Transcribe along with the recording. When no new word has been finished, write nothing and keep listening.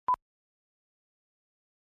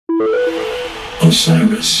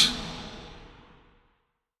Osiris.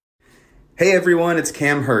 Hey everyone, it's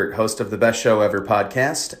Cam Hurt, host of the Best Show Ever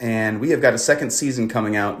podcast, and we have got a second season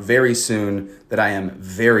coming out very soon that I am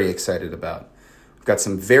very excited about. We've got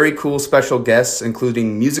some very cool special guests,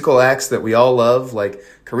 including musical acts that we all love, like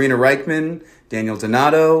Karina Reichman, Daniel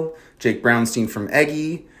Donato, Jake Brownstein from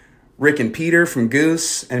Eggy, Rick and Peter from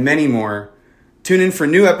Goose, and many more. Tune in for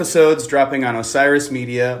new episodes dropping on Osiris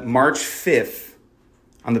Media March 5th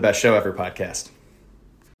on the Best Show Ever podcast.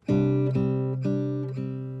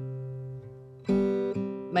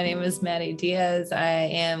 My name is Madi Diaz. I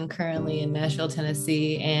am currently in Nashville,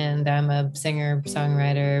 Tennessee, and I'm a singer,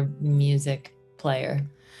 songwriter, music player.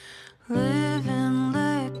 Live and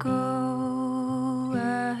let go,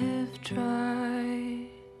 I have tried.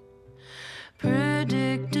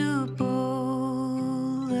 Predictable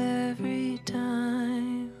every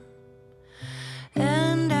time.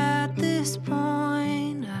 And at this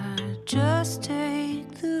point, I just take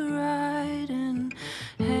the ride and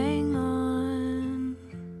hang on.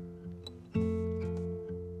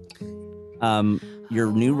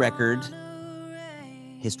 Your new record,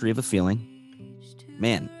 History of a Feeling,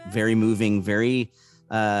 man, very moving, very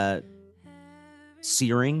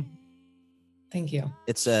searing. Thank you.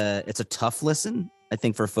 It's a tough listen, I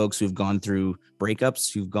think, for folks who've gone through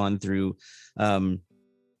breakups, who've gone through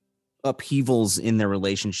upheavals in their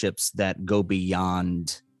relationships that go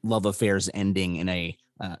beyond love affairs ending in a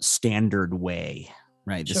standard way,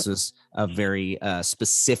 right? Sure. This was a very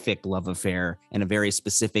specific love affair and a very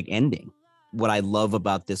specific ending. What I love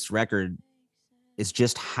about this record is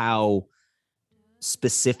just how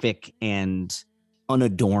specific and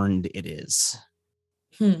unadorned it is.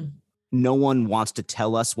 No one wants to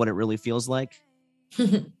tell us what it really feels like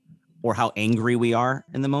or how angry we are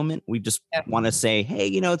in the moment. We just want to say, hey,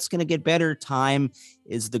 it's going to get better. Time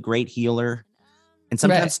is the great healer. And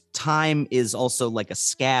sometimes time is also like a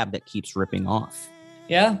scab that keeps ripping off.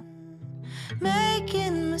 Yeah.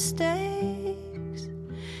 Making mistakes,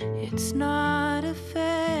 it's not a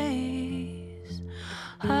phase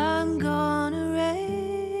I'm gonna rage.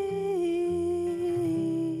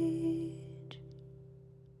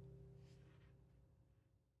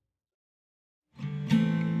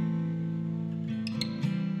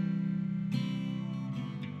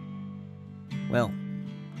 Well,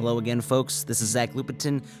 hello again, folks. This is Zach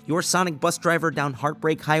Lupiton, your sonic bus driver down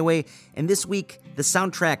Heartbreak Highway. And this week, the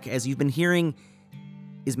soundtrack, as you've been hearing,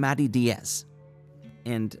 is Madi Diaz.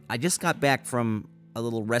 And I just got back from a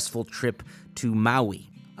little restful trip to Maui.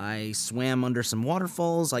 I swam under some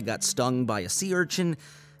waterfalls. I got stung by a sea urchin.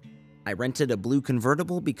 I rented a blue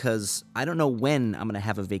convertible because I don't know when I'm going to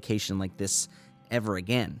have a vacation like this ever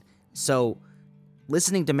again. So,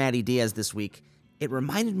 listening to Madi Diaz this week, it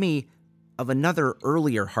reminded me of another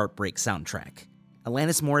earlier Heartbreak soundtrack,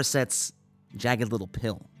 Alanis Morissette's Jagged Little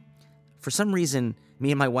Pill. For some reason,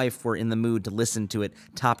 me and my wife were in the mood to listen to it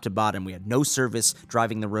top to bottom. We had no service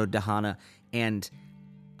driving the road to Hana, and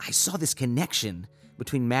I saw this connection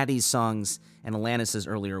between Maddie's songs and Alanis's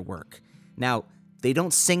earlier work. Now, they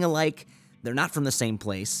don't sing alike, they're not from the same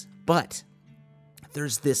place, but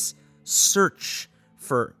there's this search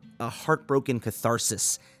for a heartbroken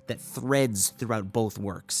catharsis that threads throughout both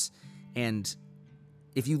works. And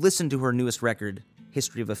if you listen to her newest record,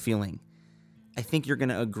 History of a Feeling, I think you're going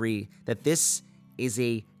to agree that this is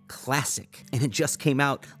a classic, and it just came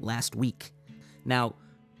out last week. Now,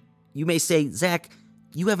 you may say, Zach,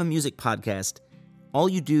 you have a music podcast. All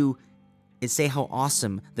you do is say how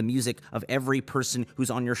awesome the music of every person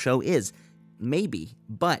who's on your show is. Maybe,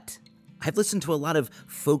 but I've listened to a lot of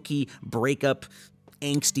folky, breakup,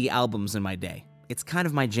 angsty albums in my day. It's kind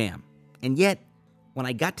of my jam. And yet, when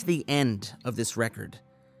I got to the end of this record,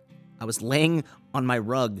 I was laying on my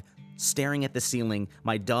rug, staring at the ceiling,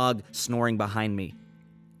 my dog snoring behind me,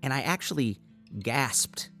 and I actually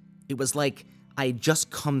gasped. It was like I had just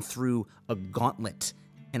come through a gauntlet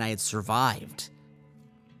and I had survived.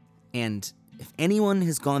 And if anyone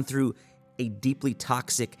has gone through a deeply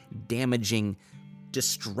toxic, damaging,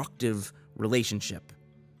 destructive relationship,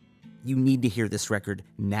 you need to hear this record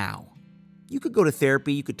now. You could go to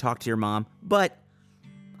therapy, you could talk to your mom, but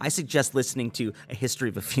I suggest listening to A History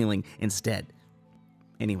of a Feeling instead.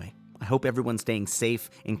 Anyway, I hope everyone's staying safe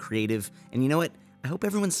and creative, and you know what? I hope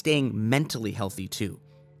everyone's staying mentally healthy too.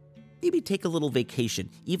 Maybe take a little vacation,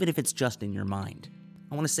 even if it's just in your mind.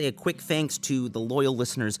 I want to say a quick thanks to the loyal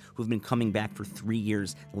listeners who've been coming back for 3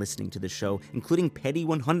 years listening to the show, including Petty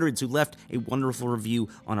 100s who left a wonderful review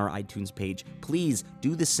on our iTunes page. Please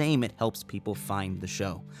do the same. It helps people find the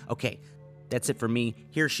show. Okay, that's it for me.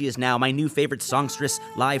 Here she is now, my new favorite songstress,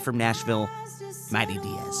 live from Nashville, Madi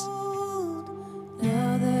Diaz.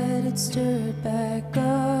 Now that it stirred back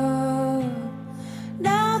up.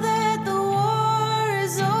 Now that the war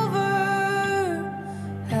is over,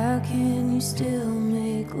 how can you still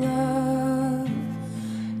make love?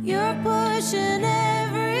 You're pushing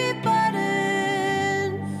every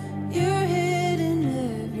button, you're hitting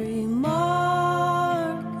every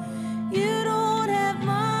mark. You don't have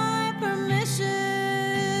my permission.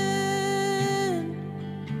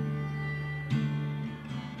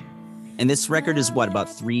 And this record is what, about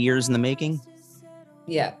 3 years in the making?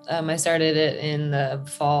 Yeah, I started it in the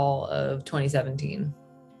fall of 2017.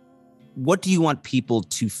 What do you want people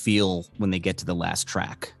to feel when they get to the last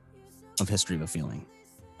track of History of a Feeling?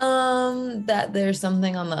 That there's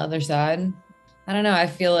something on the other side. I don't know. I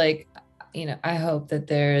feel like, I hope that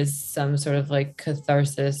there is some sort of like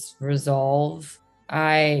catharsis, resolve.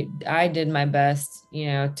 I did my best,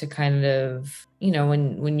 to kind of,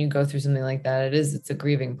 when you go through something like that, it's a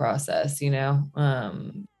grieving process, you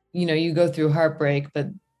go through heartbreak,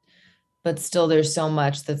 but still there's so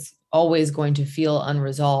much that's always going to feel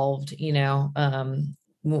unresolved,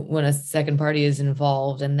 when a second party is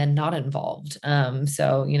involved and then not involved.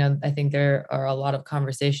 So, I think there are a lot of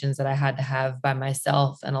conversations that I had to have by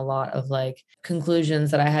myself and a lot of like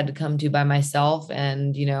conclusions that I had to come to by myself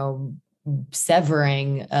and,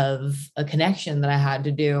 severing of a connection that I had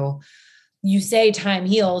to do. You say time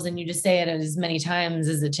heals and you just say it as many times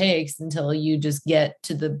as it takes until you just get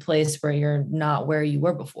to the place where you're not where you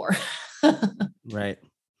were before. Right.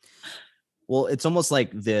 Well, it's almost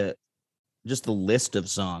like the list of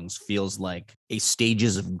songs feels like a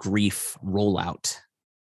Stages of Grief rollout.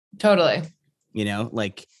 Totally.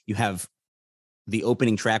 Like you have the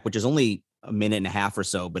opening track, which is only a minute and a half or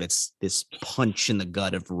so, but it's this punch in the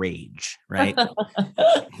gut of rage, right?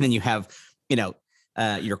 And then you have,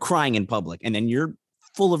 you're crying in public, and then you're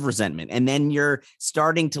full of resentment, and then you're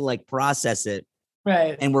starting to like process it.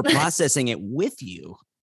 Right. And we're processing it with you.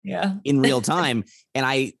 Yeah. In real time. And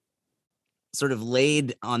I sort of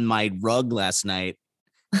laid on my rug last night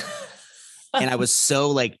and I was so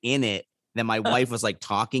like in it that my wife was like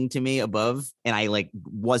talking to me above and I like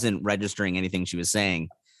wasn't registering anything she was saying.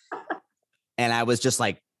 And I was just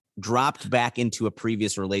like dropped back into a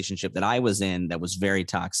previous relationship that I was in that was very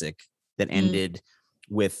toxic, that ended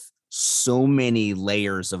with so many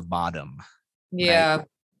layers of bottom. Yeah. Right?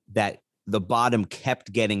 That the bottom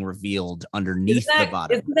kept getting revealed underneath the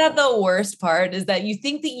bottom. Isn't that the worst part? Is that you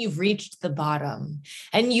think that you've reached the bottom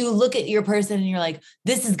and you look at your person and you're like,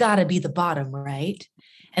 this has got to be the bottom, right?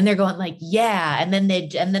 And they're going like, yeah. And then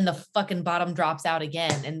the fucking bottom drops out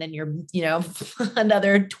again. And then you're,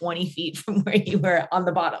 another 20 feet from where you were on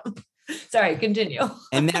the bottom. Sorry, continue.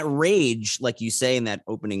 And that rage, like you say in that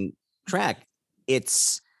opening track,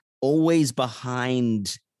 it's always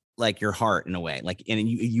behind like your heart in a way. Like, and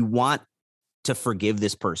you want to forgive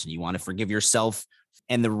this person. You want to forgive yourself.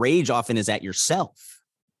 And the rage often is at yourself.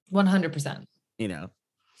 100%.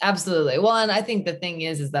 Absolutely. Well, and I think the thing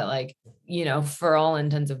is that like, for all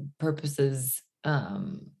intents and purposes,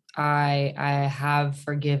 I have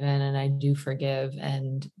forgiven and I do forgive.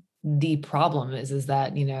 And the problem is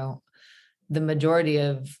that, the majority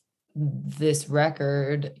of this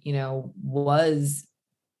record, was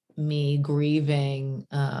me grieving,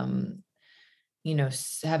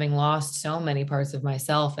 having lost so many parts of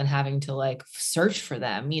myself and having to like search for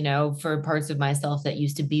them, for parts of myself that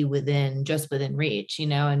used to be just within reach,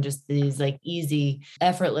 and just these like easy,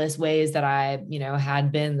 effortless ways that I,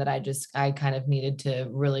 had been that I kind of needed to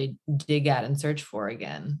really dig at and search for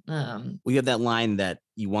again. We have that line that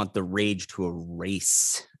you want the rage to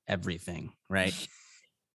erase everything, right?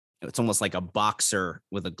 It's almost like a boxer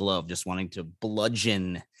with a glove, just wanting to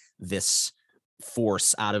bludgeon this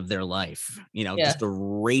force out of their life, just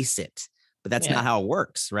erase it. But that's not how it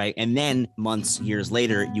works, right? And then years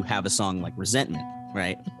later, you have a song like Resentment,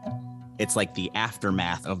 right? It's like the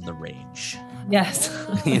aftermath of the rage. Yes.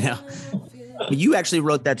 You actually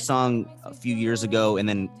wrote that song a few years ago and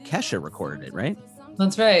then Kesha recorded it, right?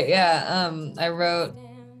 That's right. Yeah. I wrote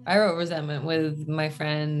Resentment with my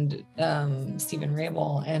friend Stephen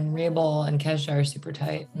Rabel, and Rabel and Kesha are super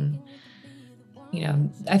tight. And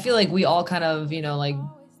I feel like we all kind of, like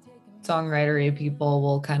songwritery people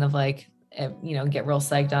will kind of like, get real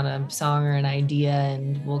psyched on a song or an idea,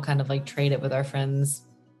 and we'll kind of like trade it with our friends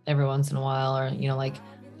every once in a while. Or, like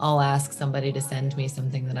I'll ask somebody to send me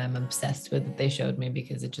something that I'm obsessed with that they showed me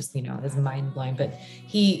because it just, is mind blowing. But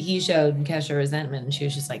he showed Kesha Resentment and she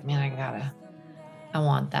was just like, man, I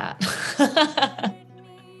want that.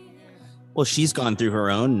 Well, she's gone through her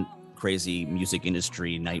own crazy music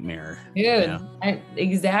industry nightmare. Dude,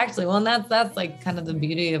 exactly. Well, and that's like kind of the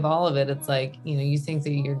beauty of all of it. It's like, you think that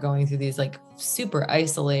you're going through these like super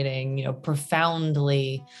isolating, profound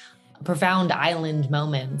island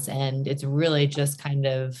moments. And it's really just kind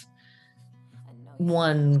of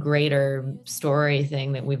one greater story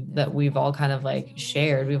thing that we've all kind of like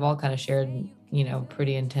shared. We've all kind of shared,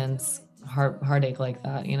 pretty intense heartache like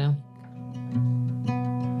that,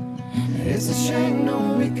 It's a shame,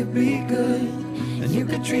 no, we could be good. And you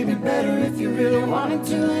could treat me better if you really wanted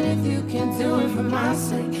to. And if you can't do it for my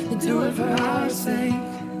sake, then do it for our sake.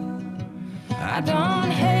 I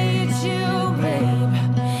don't hate you, babe.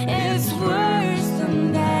 It's worse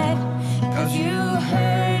than that. 'Cause you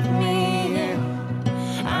hurt me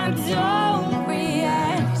and I don't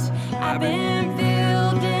react. I've been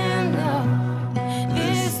building up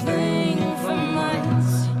this thing for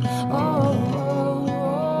months.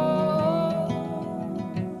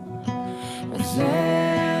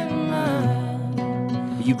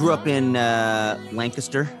 You grew up in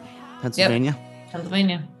Lancaster, Pennsylvania? Yep.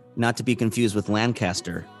 Pennsylvania. Not to be confused with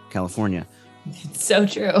Lancaster, California. It's so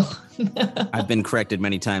true. I've been corrected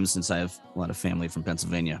many times since I have a lot of family from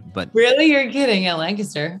Pennsylvania. But really? You're kidding. At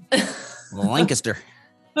Lancaster. Lancaster.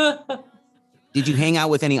 Did you hang out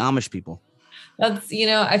with any Amish people? That's,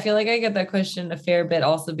 I feel like I get that question a fair bit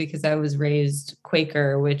also because I was raised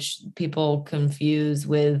Quaker, which people confuse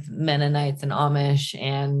with Mennonites and Amish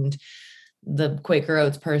and the Quaker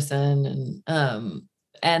Oats person.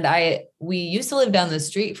 And we used to live down the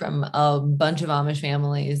street from a bunch of Amish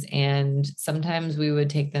families, and sometimes we would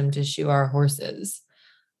take them to shoe our horses.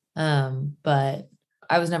 But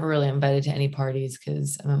I was never really invited to any parties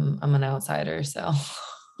because I'm an outsider. So,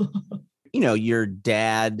 your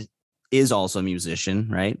dad is also a musician,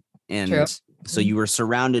 right? And True. So you were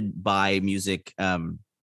surrounded by music,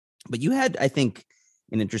 but you had, I think,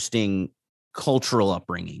 an interesting cultural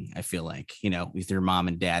upbringing, I feel like, with your mom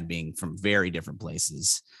and dad being from very different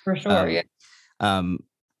places. For sure, yeah.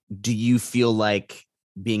 Do you feel like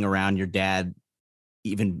being around your dad,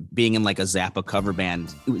 even being in like a Zappa cover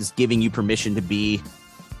band, it was giving you permission to be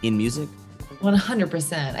in music?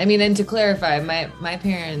 100%. I mean, and to clarify, my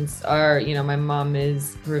parents are, my mom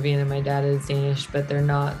is Peruvian and my dad is Danish, but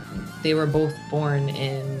they were both born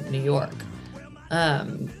in New York.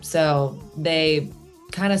 So they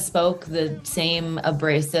kind of spoke the same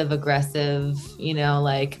abrasive, aggressive,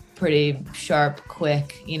 like pretty sharp,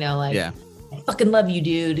 quick, I fucking love you,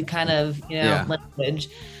 dude, kind of, language.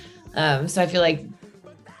 So I feel like,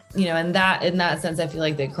 in that sense, I feel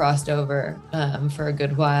like they crossed over for a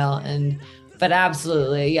good while. But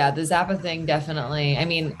absolutely, yeah, the Zappa thing, definitely. I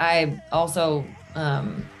mean, I also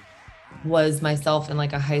was myself in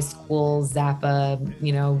like a high school Zappa,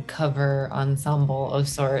 cover ensemble of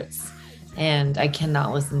sorts. And I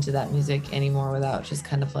cannot listen to that music anymore without just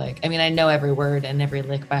kind of like, I mean, I know every word and every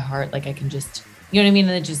lick by heart. Like I can just, you know what I mean?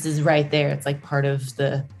 And it just is right there. It's like part of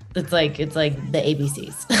it's like the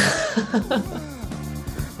ABCs.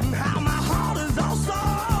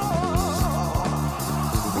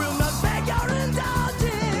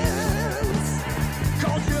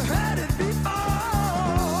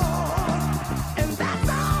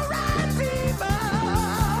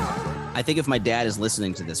 I think if my dad is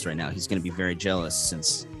listening to this right now, he's going to be very jealous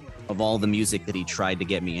since of all the music that he tried to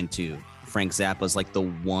get me into. Frank Zappa's like the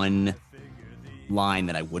one line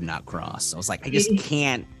that I would not cross. I was like, I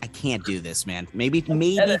can't do this, man. Maybe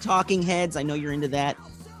Talking Heads. I know you're into that.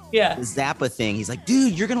 Yeah. The Zappa thing. He's like,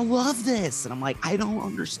 dude, you're going to love this. And I'm like, I don't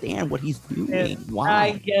understand what he's doing. Why?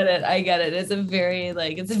 I get it. It's a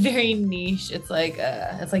very niche. It's like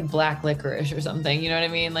black licorice or something. You know what I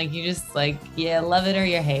mean? Like you just like, yeah, love it or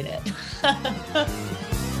you hate it.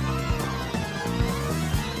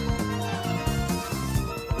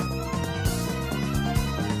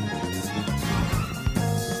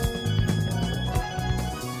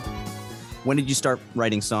 When did you start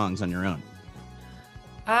writing songs on your own?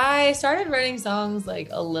 I started writing songs like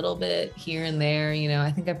a little bit here and there.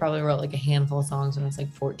 I think I probably wrote like a handful of songs when I was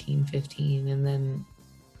like 14, 15, and then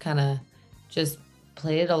kind of just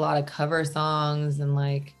played a lot of cover songs and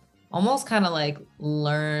like almost kind of like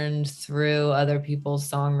learned through other people's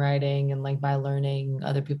songwriting, and like by learning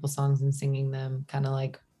other people's songs and singing them kind of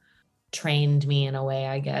like trained me in a way,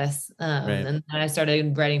 I guess. Right. And then I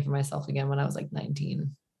started writing for myself again when I was like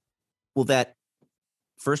 19. Well, that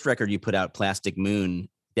first record you put out, Plastic Moon,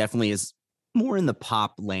 definitely is more in the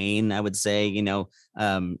pop lane, I would say,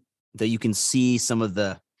 that you can see some of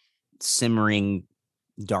the simmering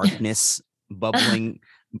darkness bubbling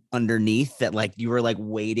underneath that like you were like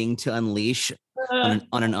waiting to unleash.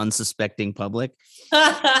 on an unsuspecting public.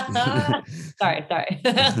 Sorry. But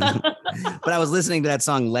I was listening to that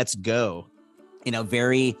song, Let's Go,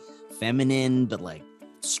 very feminine, but like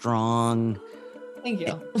strong. Thank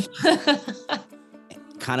you.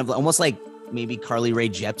 Kind of almost like maybe Carly Rae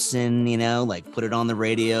Jepsen, like put it on the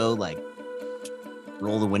radio, like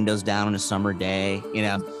roll the windows down on a summer day,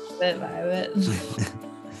 Bit by bit.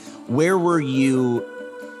 Where were you?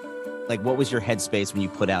 Like, what was your headspace when you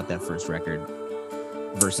put out that first record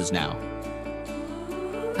versus now?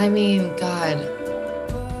 I mean, God,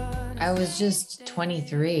 I was just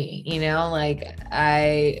 23, like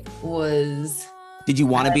I was. Did you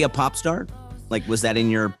want to be a pop star? Like, was that in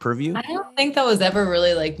your purview? I don't think that was ever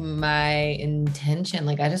really like my intention.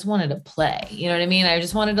 Like, I just wanted to play, you know what I mean? I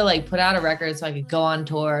just wanted to like put out a record so I could go on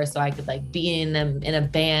tour, so I could like be in a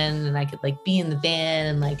band, and I could like be in the band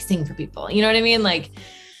and like sing for people, you know what I mean? Like,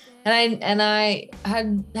 and I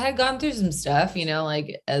had gone through some stuff,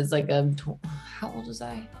 like as like how old was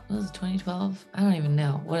I? Was it 2012? I don't even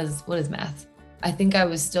know. What is math? I think I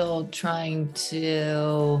was still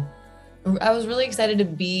I was really excited to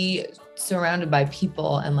be surrounded by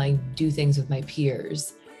people and like do things with my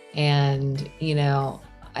peers. And,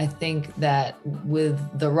 I think that with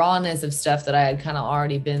the rawness of stuff that I had kind of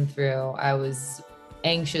already been through, I was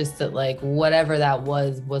anxious that like whatever that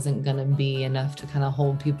wasn't going to be enough to kind of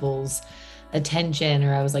hold people's attention,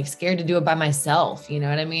 or I was like scared to do it by myself. You know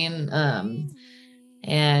what I mean?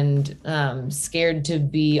 And scared to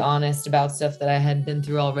be honest about stuff that I had been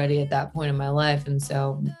through already at that point in my life. And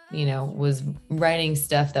so, was writing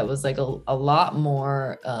stuff that was like a lot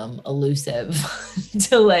more elusive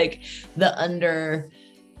to like the under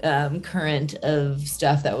current of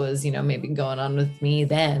stuff that was, maybe going on with me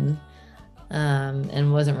then,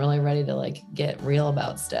 and wasn't really ready to like get real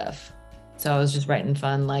about stuff. So I was just writing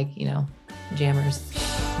fun, like, jammers.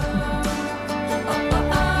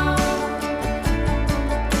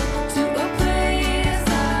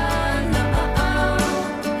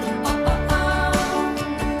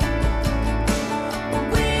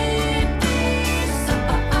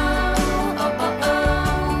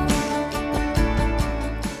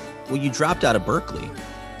 Well, you dropped out of Berkeley,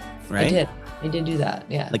 right? I did do that.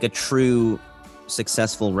 Yeah. Like a true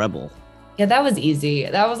successful rebel. Yeah, that was easy.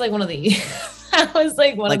 That was like one of the, that was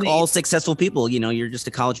like one of the. Like all successful people, you're just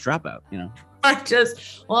a college dropout,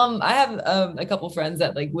 I have a couple friends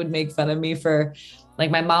that like would make fun of me for like,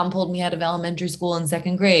 my mom pulled me out of elementary school in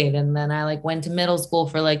second grade. And then I like went to middle school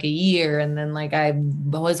for like a year. And then like I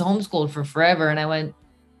was homeschooled for forever. And I went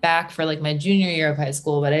back for like my junior year of high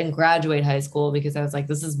school, but I didn't graduate high school because I was like,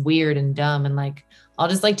 this is weird and dumb. And like, I'll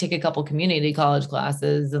just like take a couple community college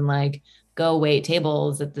classes and like go wait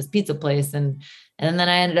tables at this pizza place. And then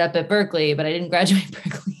I ended up at Berkeley, but I didn't graduate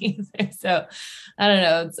Berkeley either. So I don't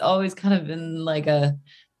know. It's always kind of been like a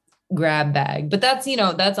grab bag, but that's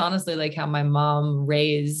honestly like how my mom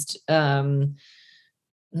raised, my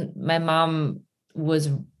mom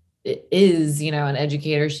is an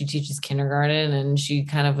educator. She teaches kindergarten, and she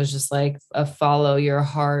kind of was just like a follow your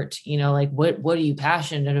heart, like what are you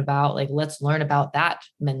passionate about? Like, let's learn about that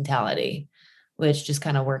mentality, which just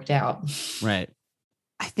kind of worked out. Right.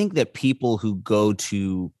 I think that people who go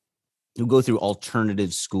through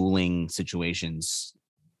alternative schooling situations,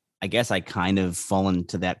 I guess I kind of fall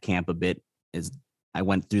into that camp a bit, is I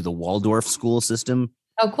went through the Waldorf school system.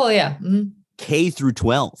 Oh, cool. Yeah. Mm-hmm. K through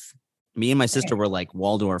 12. Me and my sister were like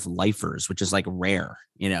Waldorf lifers, which is like rare,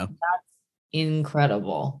 That's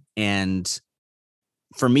incredible. And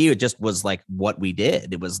for me, it just was like what we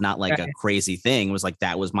did. It was not like a crazy thing. It was like,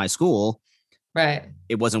 that was my school. Right.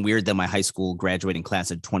 It wasn't weird that my high school graduating class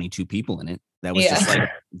had 22 people in it. That was just like,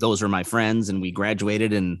 those were my friends, and we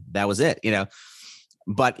graduated, and that was it,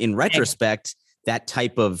 But in retrospect, that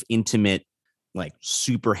type of intimate, like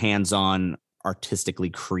super hands-on, artistically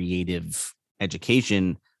creative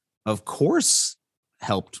education, of course,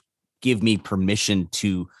 helped give me permission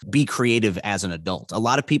to be creative as an adult. A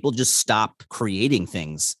lot of people just stop creating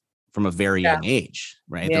things from a very young age,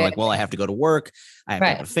 right? They're like, well, I have to go to work. I have to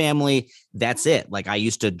have a family. That's it. Like, I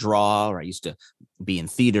used to draw, or I used to be in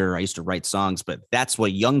theater. I used to write songs, but that's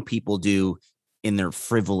what young people do in their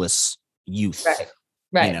frivolous youth.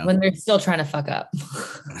 Right. When they're still trying to fuck up,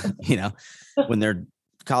 when they're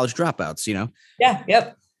college dropouts, Yeah.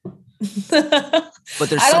 Yep. But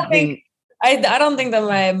there's something. I don't think that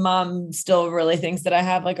my mom still really thinks that I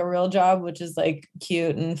have like a real job, which is like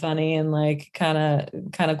cute and funny and like kind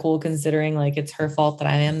of cool, considering like it's her fault that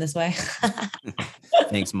I am this way.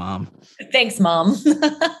 Thanks, Mom. Thanks, Mom.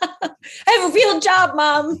 I have a real job,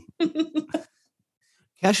 Mom.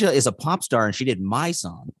 Kesha is a pop star, and she did my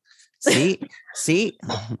song. See.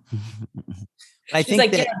 I She's think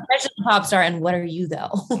like, that, yeah, that's just a pop star. And what are you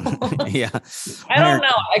though? yeah. I don't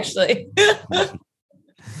know, actually.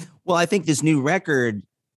 Well, I think this new record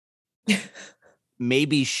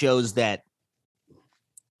maybe shows that,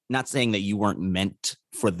 not saying that you weren't meant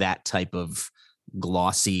for that type of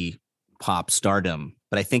glossy pop stardom,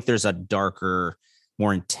 but I think there's a darker,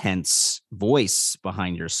 more intense voice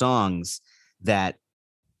behind your songs that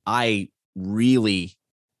I really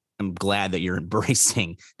am glad that you're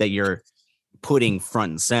embracing, that you're putting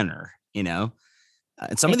front and center, and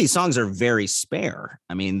some of these songs are very spare.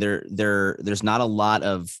 I mean, there's not a lot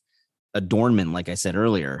of adornment. Like I said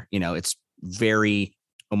earlier, it's very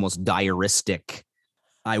almost diaristic.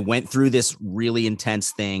 I went through this really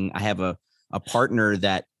intense thing. I have a partner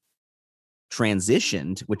that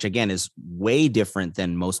transitioned, which again is way different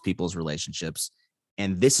than most people's relationships.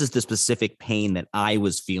 And this is the specific pain that I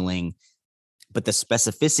was feeling, but the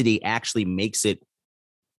specificity actually makes it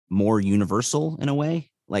more universal in a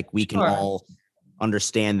way. Like we can all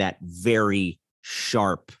understand that very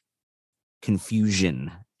sharp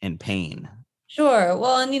confusion and pain. Sure.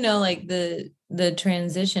 Well, and like the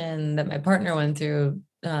transition that my partner went through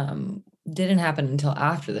didn't happen until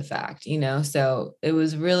after the fact, so it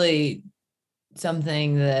was really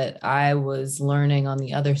something that I was learning on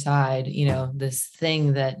the other side, this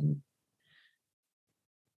thing that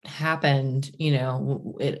happened,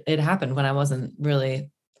 it happened when I wasn't really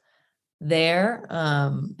there.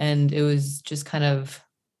 And it was just kind of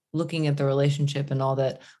looking at the relationship and all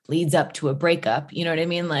that leads up to a breakup. You know what I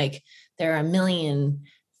mean? Like there are a million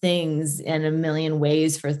things and a million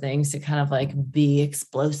ways for things to kind of like be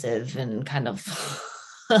explosive and kind of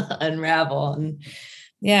unravel. And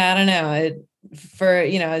yeah, I don't know.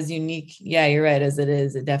 As unique, yeah, you're right, as it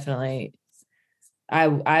is, it definitely,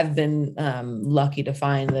 I've been lucky to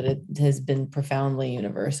find that it has been profoundly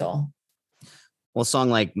universal. Well, a song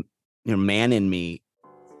like, Man in Me,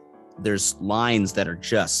 there's lines that are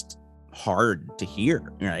just hard to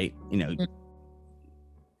hear, right?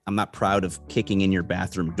 I'm not proud of kicking in your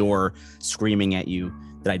bathroom door, screaming at you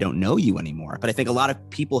that I don't know you anymore. But I think a lot of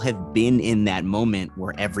people have been in that moment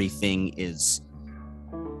where everything is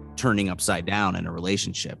turning upside down in a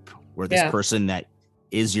relationship, where this person that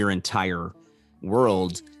is your entire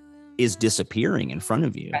world is disappearing in front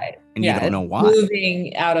of you. Right. And you don't know why.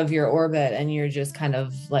 Moving out of your orbit, and you're just kind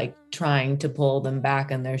of like trying to pull them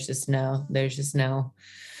back, and there's just no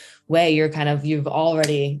way. You've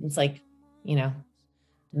already, it's like,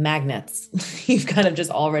 magnets. You've kind of just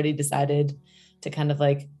already decided to kind of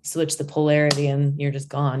like switch the polarity, and you're just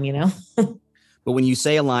gone, But when you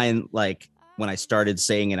say a line like, when I started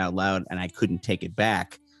saying it out loud and I couldn't take it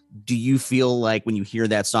back, do you feel like when you hear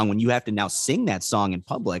that song, when you have to now sing that song in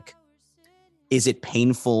public, is it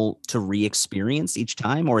painful to re-experience each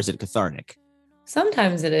time, or is it cathartic?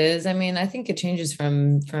 Sometimes it is. I mean, I think it changes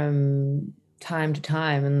from time to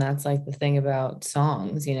time, and that's like the thing about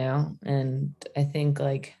songs, and I think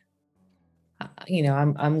like,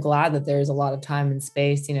 I'm glad that there's a lot of time and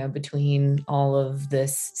space, between all of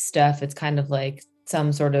this stuff. It's kind of like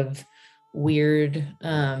some sort of weird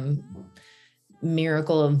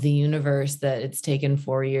miracle of the universe that it's taken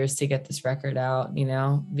 4 years to get this record out,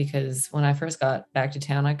 because when I first got back to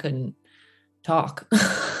town, I couldn't talk.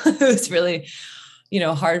 It was really,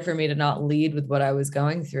 hard for me to not lead with what I was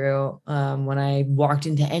going through when I walked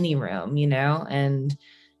into any room, and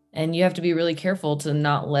you have to be really careful to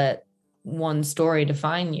not let one story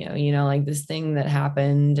define you, like this thing that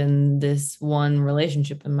happened and this one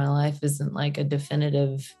relationship in my life isn't like a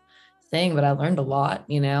definitive thing, but I learned a lot,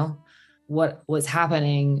 what was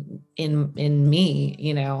happening in me,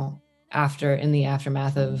 in the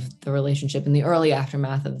aftermath of the relationship, in the early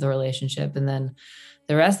aftermath of the relationship. And then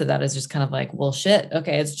the rest of that is just kind of like, well, shit,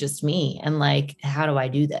 okay, it's just me. And like, how do I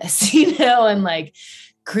do this? And like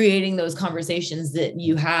creating those conversations that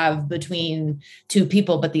you have between two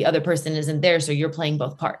people, but the other person isn't there. So you're playing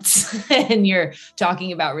both parts and you're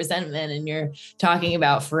talking about resentment and you're talking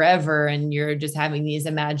about forever. And you're just having these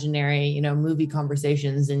imaginary, movie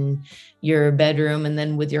conversations in your bedroom and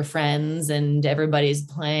then with your friends, and everybody's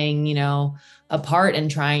playing, a part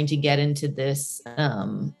and trying to get into this,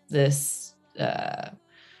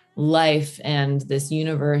 life and this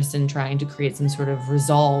universe and trying to create some sort of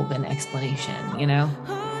resolve and explanation,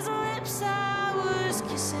 Whose lips I was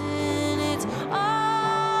kissing, it's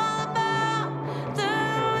all about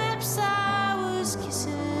the lips I was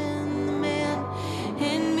kissing, the man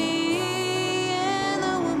in me and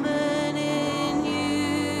the woman in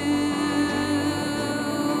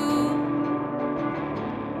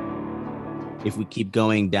you. If we keep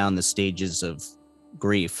going down the stages of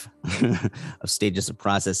grief of stages of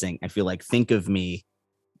processing, I feel like Think of Me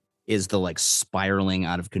is the like spiraling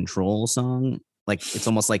out of control song. Like it's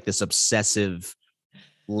almost like this obsessive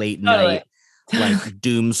late night, like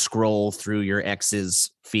doom scroll through your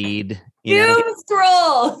ex's feed, Doom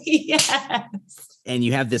scroll. Yes. And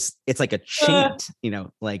you have this, it's like a chant,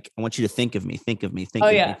 like, I want you to think of me, think of me, think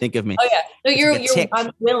of me, think of me. Oh yeah. No, you're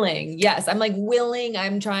I'm willing. Yes. I'm like willing.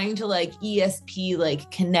 I'm trying to like ESP,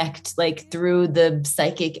 like connect like through the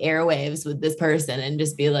psychic airwaves with this person and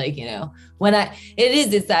just be like, it's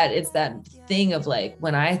that thing of like,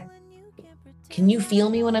 can you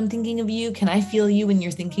feel me when I'm thinking of you? Can I feel you when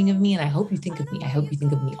you're thinking of me? And I hope you think of me. I hope you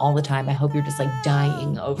think of me all the time. I hope you're just like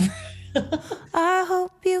dying over. I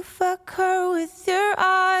hope you fuck her with your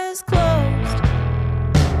eyes closed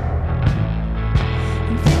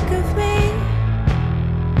and think of me.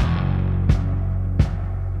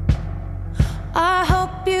 I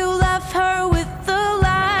hope you left her with the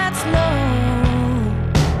lights low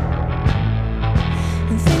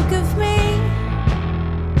and think of me.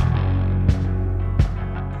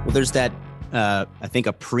 Well, there's that, I think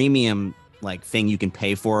a premium like thing you can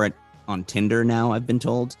pay for it on Tinder now, I've been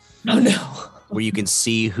told. Oh no. Where you can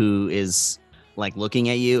see who is like looking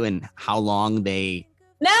at you and how long they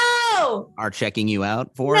are checking you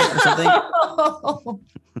out for or something.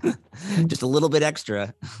 Just a little bit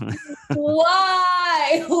extra.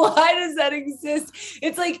 Why? Why does that exist?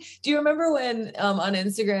 It's like, do you remember when on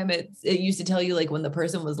Instagram it used to tell you like when the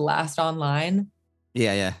person was last online?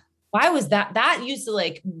 Yeah. Why was that? That used to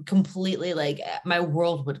like completely like my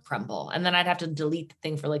world would crumble. And then I'd have to delete the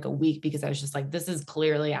thing for like a week because I was just like,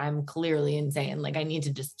 I'm clearly insane. Like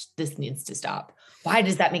this needs to stop. Why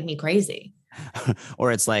does that make me crazy?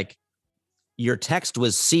 Or it's like your text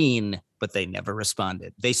was seen, but they never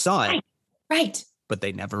responded. They saw it. Right. But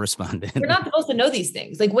they never responded. You're not supposed to know these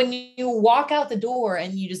things. Like when you walk out the door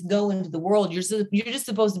and you just go into the world, you're just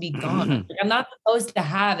supposed to be gone. Like, I'm not supposed to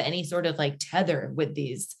have any sort of like tether with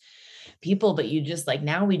these people, but you just like,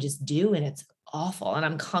 now we just do, and it's awful. And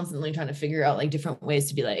I'm constantly trying to figure out like different ways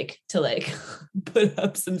to be like, put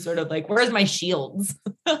up some sort of like, where's my shields?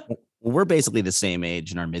 Well, we're basically the same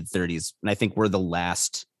age in our mid 30s. And I think we're the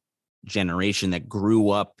last generation that grew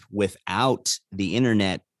up without the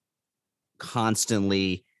internet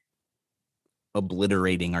constantly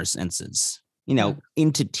obliterating our senses,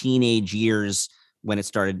 into teenage years when it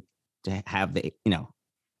started to have the,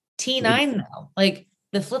 T9 though, like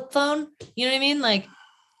the flip phone, you know what I mean? Like,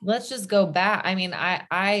 let's just go back. I mean,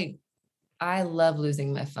 I love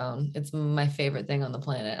losing my phone. It's my favorite thing on the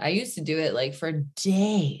planet. I used to do it like for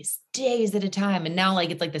days at a time. And now like,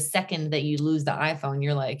 it's like the second that you lose the iPhone,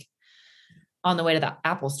 you're like on the way to the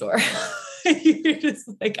Apple store. You're just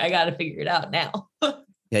like, I got to figure it out now.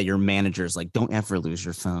 Yeah. Your manager's like, don't ever lose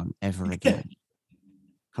your phone ever again.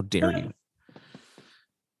 How dare you?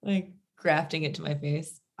 Like grafting it to my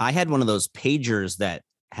face. I had one of those pagers that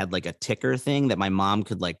had like a ticker thing that my mom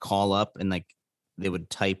could like call up and like they would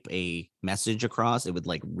type a message across. It would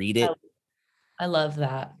like read it. I love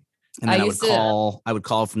that. And then I would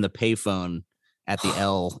call from the payphone at the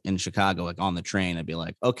L in Chicago, like on the train. I'd be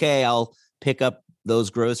like, okay, I'll pick up those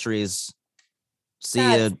groceries. See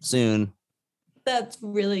you soon. That's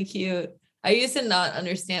really cute. I used to not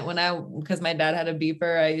understand because my dad had a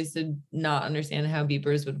beeper, I used to not understand how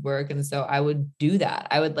beepers would work. And so I would do that.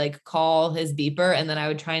 I would like call his beeper and then I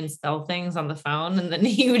would try and spell things on the phone. And then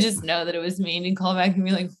he would just know that it was me and he'd call back and be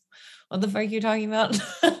like, what the fuck are you talking about?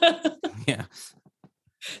 Yeah.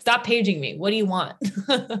 Stop paging me. What do you want?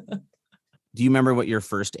 Do you remember what your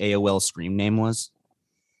first AOL screen name was?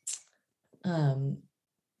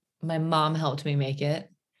 My mom helped me make it.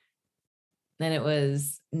 Then it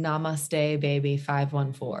was Namaste Baby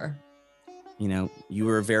 514. You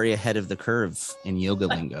were very ahead of the curve in yoga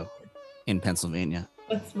lingo in Pennsylvania.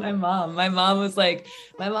 That's my mom. My mom was like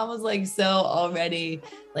so already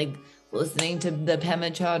like listening to the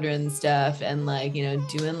Pema Chodron stuff and like,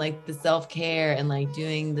 doing like the self-care and like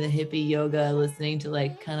doing the hippie yoga, listening to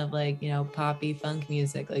like kind of like, poppy funk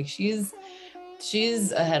music. Like she's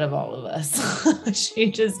ahead of all of us.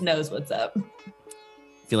 She just knows what's up.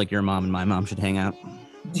 I feel like your mom and my mom should hang out.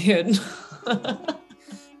 Dude.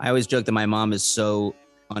 I always joke that my mom is so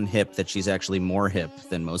unhip that she's actually more hip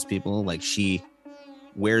than most people. Like she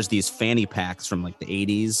wears these fanny packs from like the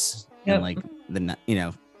 80s and like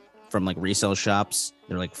from like resale shops.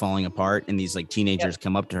 They're like falling apart. And these like teenagers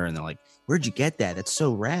come up to her and they're like, where'd you get that? That's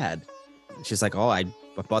so rad. She's like, oh, I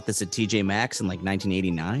bought this at TJ Maxx in like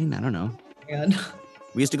 1989. I don't know. God.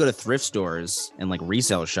 We used to go to thrift stores and like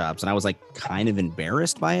resale shops, and I was like kind of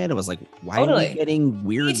embarrassed by it. I was like, why are we getting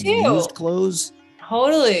weird used clothes?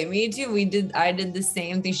 Totally. Me too. I did the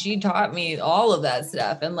same thing. She taught me all of that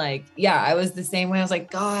stuff. And like, yeah, I was the same way. I was like,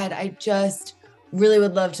 God, I just really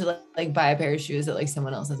would love to like buy a pair of shoes that like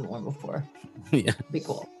someone else hasn't worn before. Yeah. Be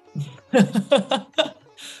cool.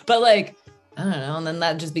 But like, I don't know. And then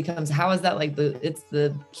that just becomes, how is that like it's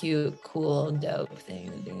the cute, cool, dope thing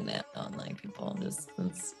to do now. And like people just,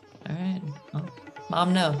 it's all right.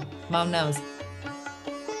 Well, mom knows.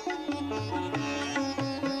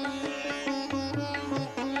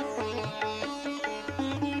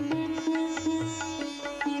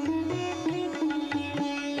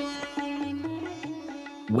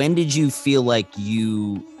 When did you feel like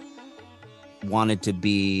you wanted to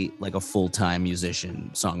be like a full-time musician,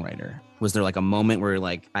 songwriter? Was there like a moment where you're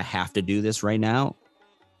like, I have to do this right now?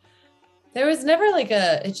 There was never like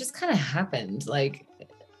it just kind of happened. Like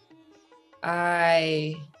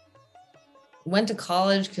I went to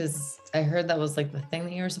college because I heard that was like the thing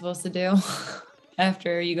that you were supposed to do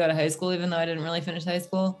after you go to high school, even though I didn't really finish high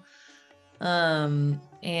school.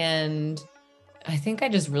 And I think I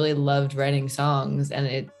just really loved writing songs and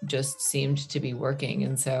it just seemed to be working.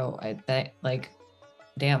 And so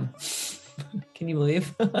damn, can you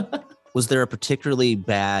believe? Was there a particularly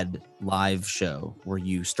bad live show where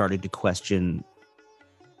you started to question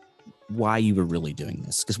why you were really doing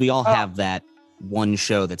this? Because we all have that one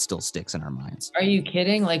show that still sticks in our minds. Are you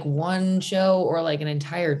kidding? Like one show or like an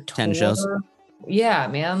entire tour? 10 shows? Yeah,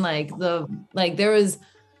 man.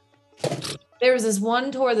 There was this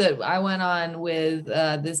one tour that I went on with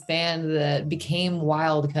this band that became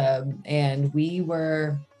Wild Cub, and we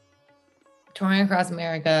were touring across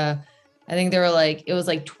America. I think it was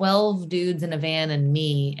like 12 dudes in a van and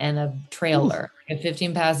me and a trailer, a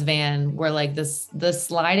 15-pass van where like the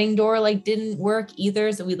sliding door like didn't work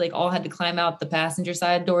either. So we like all had to climb out the passenger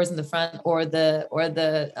side doors in the front or the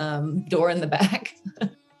door in the back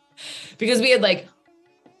because we had like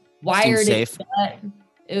wired it safe.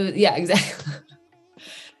 It was, yeah, exactly.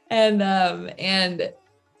 And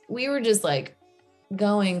we were just like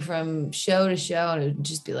going from show to show and it would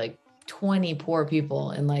just be like 20 poor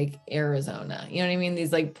people in like Arizona. You know what I mean?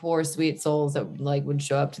 These like poor sweet souls that like would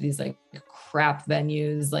show up to these like crap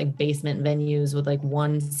venues, like basement venues with like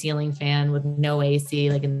one ceiling fan with no AC,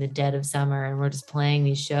 like in the dead of summer. And we're just playing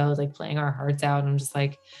these shows, like playing our hearts out. And I'm just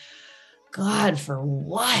like, God, for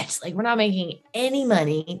what? Like, we're not making any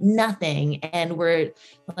money, nothing. And we're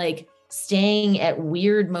like staying at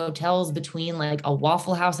weird motels between like a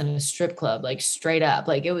Waffle House and a strip club, like straight up.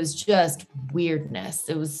 Like it was just weirdness.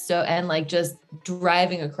 It was so, and like just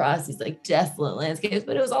driving across these like desolate landscapes.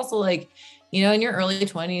 But it was also like, you know, in your early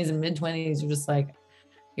 20s and mid 20s, you're just like,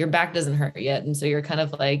 your back doesn't hurt yet. And so you're kind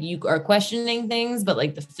of like, you are questioning things, but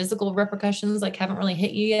like the physical repercussions like haven't really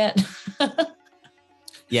hit you yet.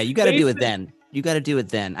 Yeah, you got to do it then. You got to do it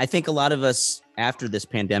then. I think a lot of us after this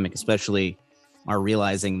pandemic, especially, are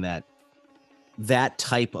realizing that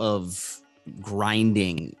type of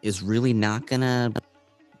grinding is really not going to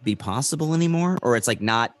be possible anymore, or it's like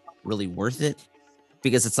not really worth it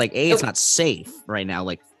because it's like, it's not safe right now.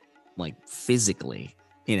 Like physically,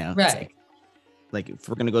 you know, right. It's like if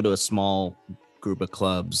we're going to go to a small group of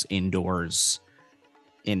clubs indoors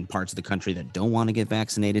in parts of the country that don't want to get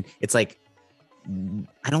vaccinated, it's like,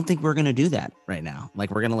 I don't think we're going to do that right now. Like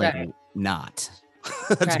we're going to like not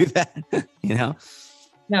do that, you know?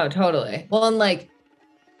 No, totally. Well, and like,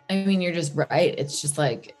 I mean, you're just right. It's just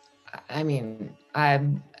like, I mean, I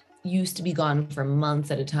used to be gone for months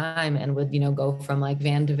at a time and would, you know, go from like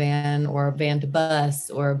van to van or van to bus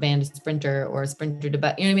or van to sprinter or sprinter to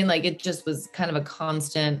bus. You know what I mean? Like it just was kind of a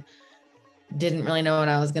constant, didn't really know when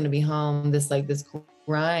I was going to be home, this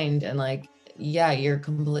grind. And like, yeah, you're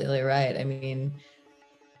completely right. I mean,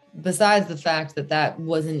 besides the fact that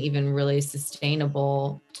wasn't even really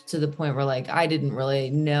sustainable to the point where like I didn't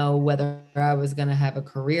really know whether I was going to have a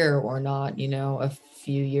career or not, you know, a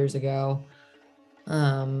few years ago.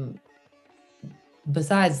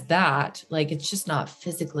 Besides that, like it's just not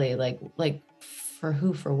physically like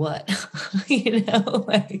for what, you know,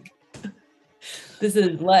 like this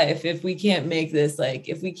is life. If we can't make this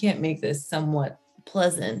somewhat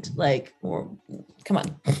pleasant, like, or come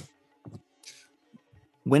on.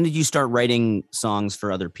 When did you start writing songs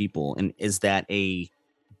for other people? And is that a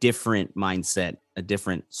different mindset, a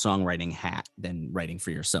different songwriting hat than writing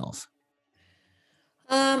for yourself?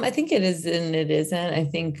 I think it is and it isn't. I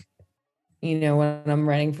think, you know, when I'm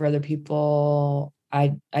writing for other people,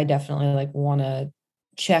 I definitely like want to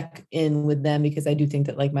check in with them because I do think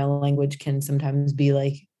that like my language can sometimes be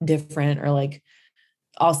like different, or like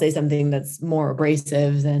I'll say something that's more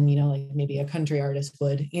abrasive than, you know, like maybe a country artist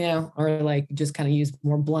would, you know, or like just kind of use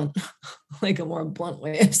more blunt, like a more blunt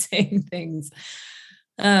way of saying things.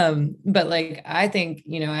 But like, I think,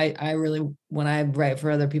 I really, when I write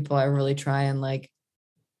for other people, I really try and like,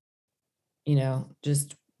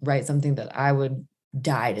 just write something that I would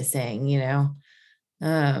die to sing,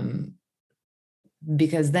 um,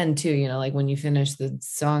 because then too, like when you finish the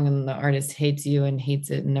song and the artist hates you and hates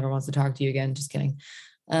it and never wants to talk to you again, just kidding.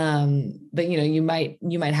 But you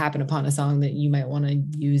might happen upon a song that you might want to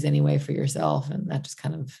use anyway for yourself. And that just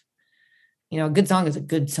kind of, a good song is a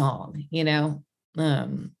good song,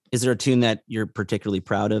 Is there a tune that you're particularly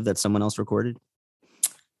proud of that someone else recorded?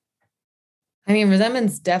 I mean,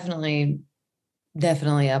 Resentment's definitely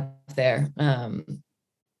up there.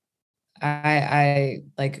 I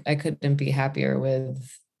couldn't be happier with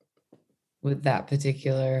that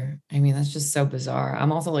particular. I mean, that's just so bizarre.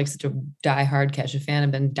 I'm also like such a diehard Kesha fan.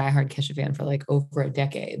 I've been a diehard Kesha fan for like over a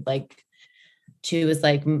decade. Like, she was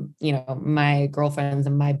like, my girlfriends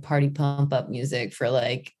and my party pump up music for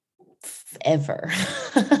like ever.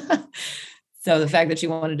 So the fact that she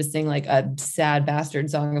wanted to sing like a sad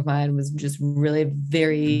bastard song of mine was just really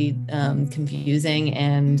very confusing,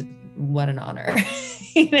 and what an honor.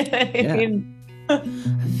 You know what I mean? I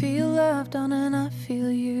feel loved on and I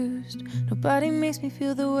feel used. Nobody makes me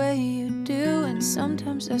feel the way you do. And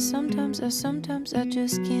sometimes I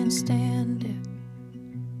just can't stand it.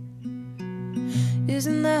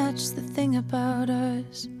 Isn't that just the thing about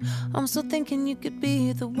us? I'm still thinking you could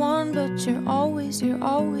be the one, but you're always taking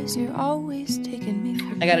me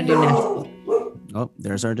for I gotta do Nashville. Oh,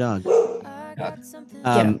 there's our dog.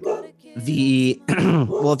 Yeah.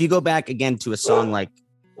 Well, if you go back again to a song like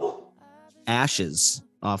Ashes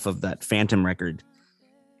off of that Phantom record,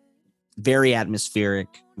 very atmospheric,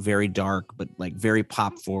 very dark, but like very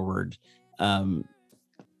pop forward.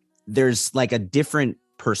 There's like a different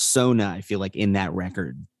persona, I feel like, in that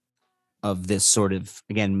record of this sort of,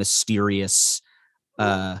 again, mysterious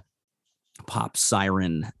pop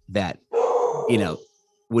siren that,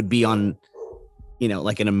 would be on,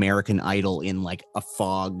 like an American Idol in like a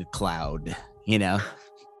fog cloud,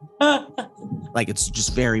 like it's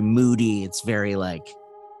just very moody. It's very like,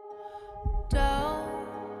 don't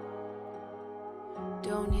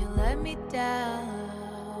you let me down.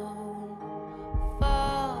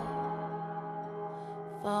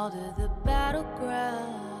 Fall to the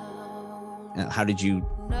battleground. how did you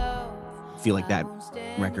feel like that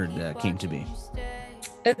record came to be?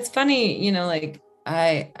 It's funny, like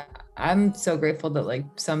I'm so grateful that like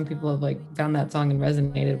some people have like found that song and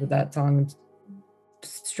resonated with that song. It's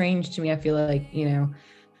strange to me. I feel like,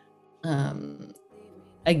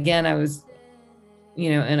 again, I was,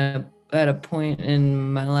 at a point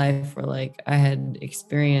in my life where like I had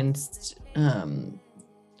experienced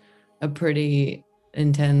a pretty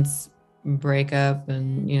intense breakup,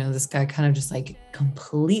 and this guy kind of just like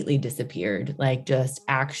completely disappeared, like just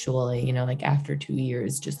actually, like after 2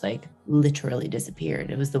 years, just like literally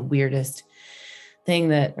disappeared. It was the weirdest thing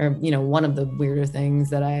one of the weirder things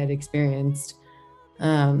that I had experienced.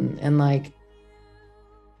 And like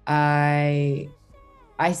I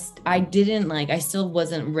didn't like, I still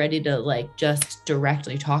wasn't ready to like just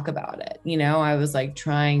directly talk about it. I was like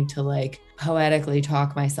trying to like poetically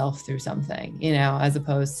talk myself through something, as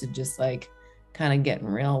opposed to just like kind of getting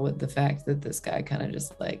real with the fact that this guy kind of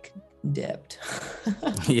just like dipped.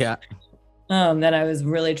 Yeah. That I was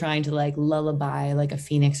really trying to like lullaby like a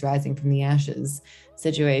phoenix rising from the ashes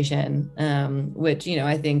situation, which,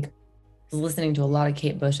 I think was listening to a lot of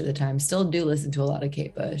Kate Bush at the time, still do listen to a lot of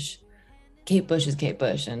Kate Bush. Kate Bush is Kate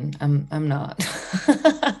Bush, and I'm not.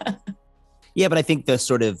 Yeah, but I think the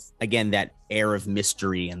sort of, again, that air of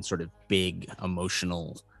mystery and sort of big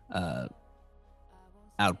emotional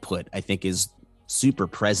output, I think, is super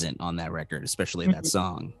present on that record, especially that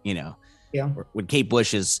song. Yeah. When Kate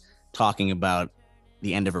Bush is talking about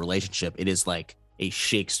the end of a relationship, it is like a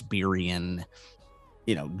Shakespearean,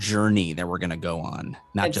 journey that we're going to go on,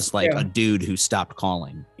 not It's just like true. a dude who stopped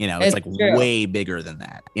calling. It's like true. way bigger than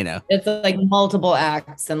that. It's like multiple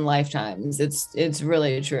acts and lifetimes. It's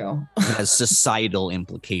really true. It has societal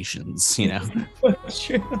implications. It's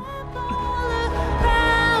true.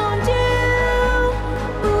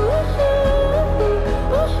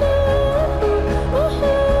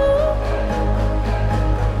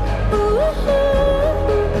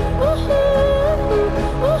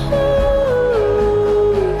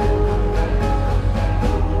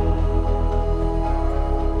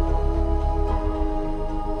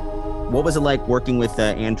 What was it like working with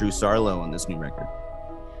Andrew Sarlo on this new record?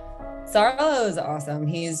 Sarlo is awesome.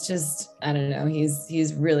 He's just, I don't know,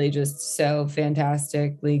 he's really just so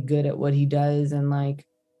fantastically good at what he does. And like,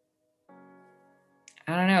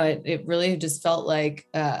 I don't know, it really just felt like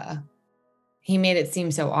he made it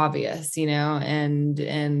seem so obvious, and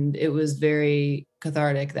it was very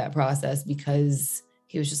cathartic, that process, because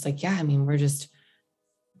he was just like, yeah, I mean, we're just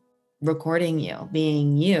recording you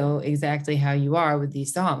being you exactly how you are with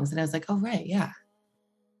these songs. And I was like, oh, right. Yeah,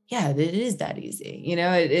 it is that easy.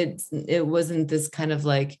 It wasn't this kind of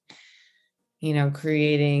like,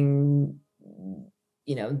 creating,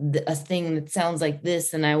 a thing that sounds like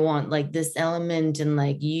this, and I want like this element, and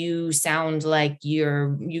like you sound like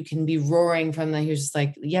you can be roaring from the, he was just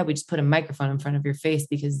like, yeah, we just put a microphone in front of your face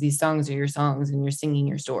because these songs are your songs and you're singing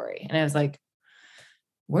your story. And I was like,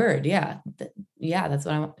 word. Yeah. That's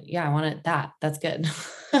what I want. Yeah. I want it. That's good.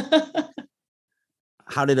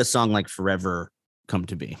 How did a song like Forever come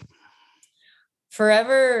to be?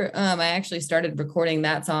 Forever, I actually started recording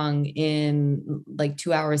that song in like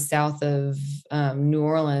 2 hours south of New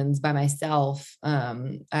Orleans by myself.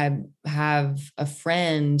 I have a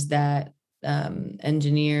friend that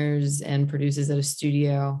engineers and produces at a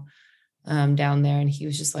studio down there. And he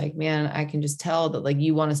was just like, man, I can just tell that like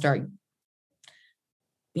you want to start,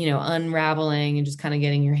 unraveling and just kind of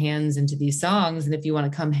getting your hands into these songs. And if you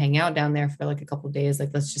want to come hang out down there for like a couple of days, like,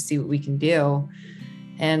 let's just see what we can do.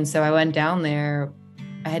 And so I went down there.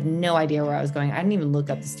 I had no idea where I was going. I didn't even look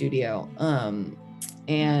up the studio,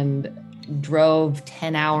 and drove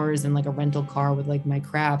 10 hours in like a rental car with like my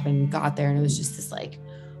crap, and got there. And it was just this like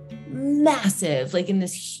massive, like in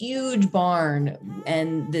this huge barn,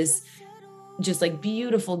 and this just like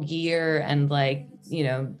beautiful gear. And like,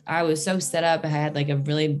 I was so set up. I had like a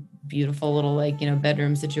really beautiful little like,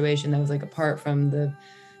 bedroom situation that was like apart from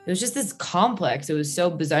it was just this complex. It was so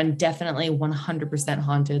bizarre, and definitely 100%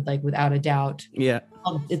 haunted, like without a doubt. Yeah.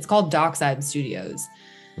 It's called Dockside Studios.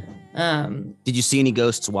 Did you see any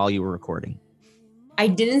ghosts while you were recording? I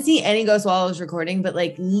didn't see any ghosts while I was recording, but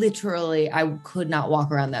like literally I could not walk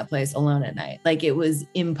around that place alone at night. Like it was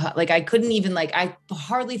like I couldn't even I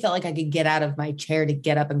hardly felt like I could get out of my chair to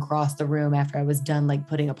get up and cross the room after I was done like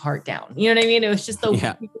putting a part down. You know what I mean? It was just the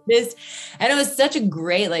weirdest. And it was such a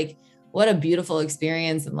great, like, what a beautiful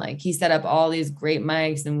experience. And like he set up all these great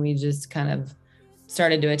mics, and we just kind of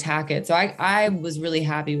started to attack it. So I was really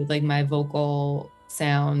happy with like my vocal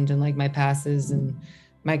sound and like my passes and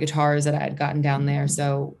my guitars that I had gotten down there.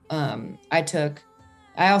 So I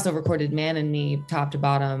also recorded Man and Me top to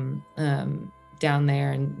bottom down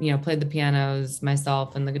there, and played the pianos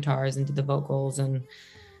myself and the guitars and did the vocals. And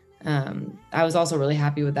I was also really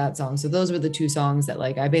happy with that song. So those were the two songs that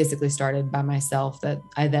like I basically started by myself, that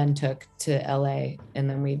I then took to LA, and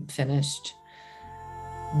then we finished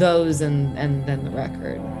those and then the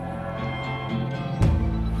record.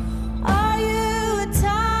 Are you a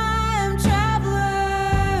time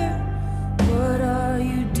traveler? What are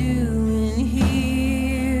you doing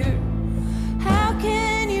here? How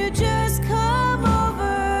can you just come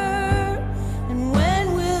over? And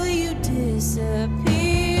when will you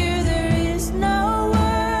disappear? There is no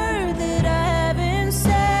word that I haven't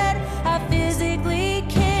said. I physically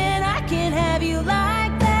I can't have you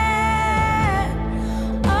like that.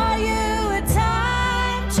 Are you a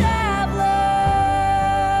time traveler?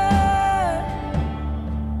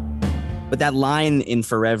 But that line in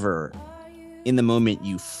Forever, in the moment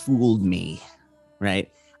you fooled me,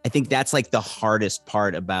 right? I think that's like the hardest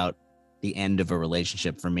part about the end of a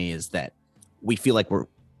relationship for me, is that we feel like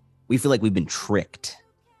we've been tricked.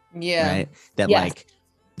 Yeah. Right. That like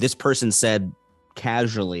this person said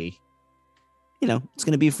casually, it's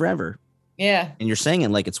going to be forever. Yeah. And you're saying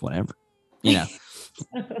it like it's whatever,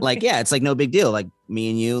 like, yeah, it's like no big deal. Like me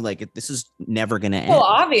and you, like this is never going to end. Well,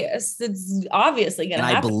 obvious. It's obviously going to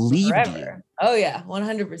happen. I believed forever. you. Oh yeah.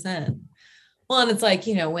 100%. Well, and it's like,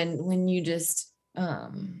 when you just, I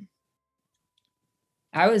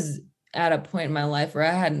was at a point in my life where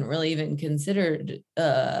I hadn't really even considered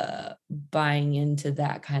buying into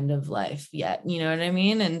that kind of life yet. You know what I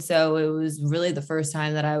mean? And so it was really the first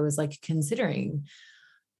time that I was like considering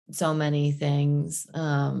so many things.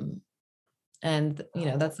 And,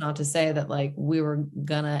 that's not to say that like we were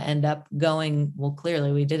gonna end up going, well,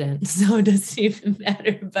 clearly we didn't. So it doesn't even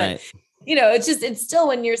matter. But, Right. it's still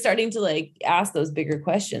when you're starting to like ask those bigger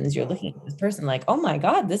questions, you're looking at this person like, oh my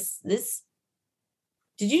God, this,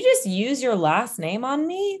 did you just use your last name on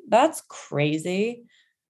me? That's crazy.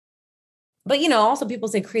 But, also people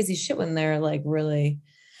say crazy shit when they're like really,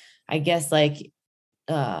 I guess, like,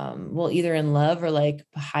 either in love or like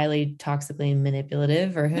highly toxically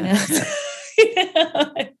manipulative, or who knows?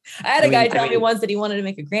 I had a guy tell me once that he wanted to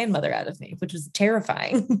make a grandmother out of me, which was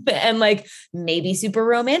terrifying and like maybe super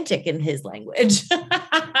romantic in his language.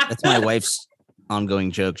 That's my wife's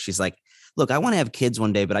ongoing joke. She's like, look, I want to have kids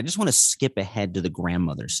one day, but I just want to skip ahead to the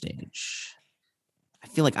grandmother stage. I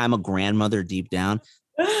feel like I'm a grandmother deep down.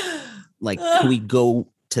 Like, can we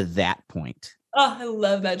go to that point? Oh, I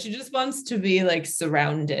love that. She just wants to be like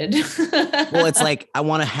surrounded. Well, it's like I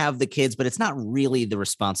want to have the kids, but it's not really the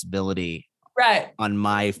responsibility right on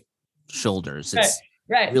my shoulders. It's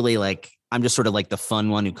right. really like I'm just sort of like the fun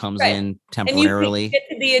one who comes Right. in temporarily. And you get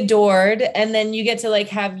to be adored, and then you get to like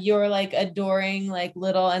have your like adoring like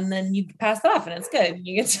little, and then you pass it off, and it's good.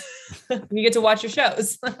 You get to you get to watch your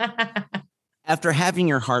shows. After having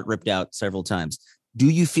your heart ripped out several times, do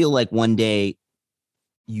you feel like one day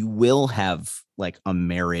you will have like a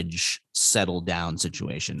marriage settle down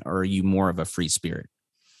situation, or are you more of a free spirit?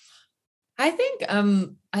 I think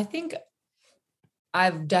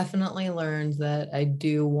I've definitely learned that I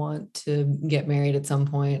do want to get married at some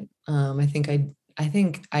point. I think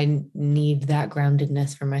I need that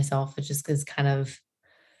groundedness for myself. It's just because kind of,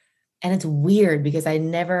 and it's weird because I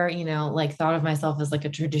never, like thought of myself as like a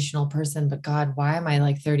traditional person, but God, why am I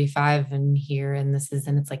like 35 and here and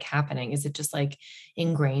it's like happening? Is it just like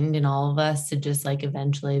ingrained in all of us to just like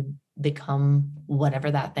eventually become whatever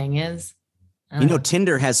that thing is?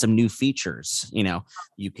 Tinder has some new features.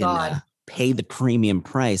 You can pay the premium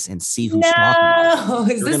price and see who's talking. No,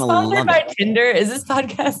 is this sponsored by Tinder? Is this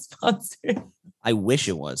podcast sponsored? I wish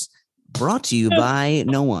it was. Brought to you by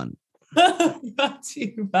no one. Brought to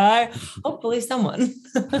you by hopefully someone.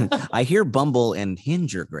 I hear Bumble and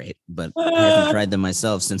Hinge are great, but I haven't tried them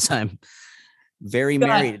myself since I'm very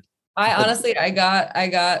married. I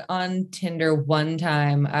got on Tinder one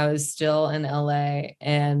time. I was still in LA,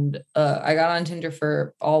 and I got on Tinder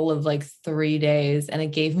for all of like 3 days, and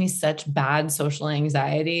it gave me such bad social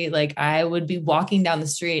anxiety. Like I would be walking down the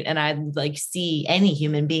street and I'd like see any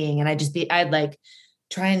human being, and I'd like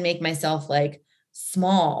try and make myself like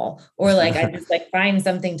small, or like I just like find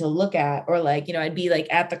something to look at, or like, I'd be like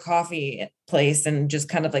at the coffee place and just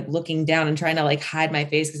kind of like looking down and trying to like hide my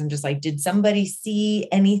face because I'm just like, did somebody see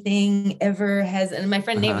anything ever? And my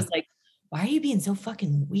friend Nate was like, why are you being so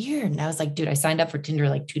fucking weird? And I was like, dude, I signed up for Tinder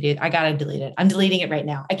like 2 days. I gotta delete it. I'm deleting it right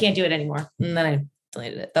now. I can't do it anymore. And then I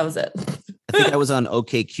deleted it. That was it. I think I was on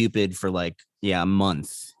OkCupid for like a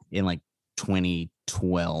month in like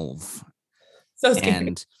 2012. So scary.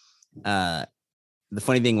 And the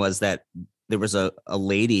funny thing was that there was a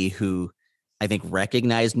lady who I think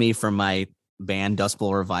recognized me from my band Dust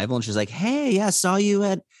Bowl Revival. And she's like, hey, yeah, saw you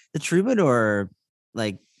at the Troubadour.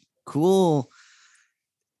 Like, cool.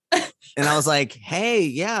 And I was like, hey,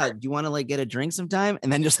 yeah, do you want to like get a drink sometime?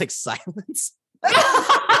 And then just like silence.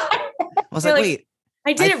 I was like, wait.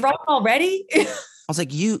 I did it wrong already? I was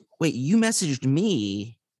like, you messaged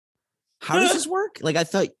me. How does this work? Like, I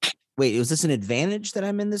thought, wait, was this an advantage that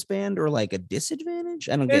I'm in this band or like a disadvantage?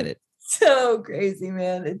 I don't get it. So crazy,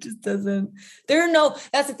 man. It just doesn't,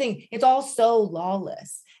 that's the thing. It's all so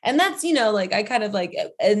lawless. And that's, like I kind of like,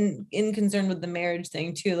 and in concern with the marriage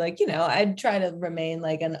thing too, like, I'd try to remain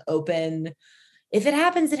like an open, if it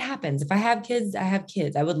happens, it happens. If I have kids, I have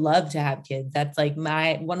kids. I would love to have kids. That's like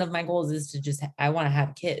one of my goals is to just, I want to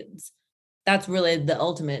have kids. That's really the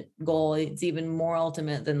ultimate goal. It's even more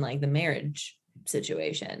ultimate than like the marriage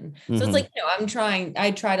situation. So it's like,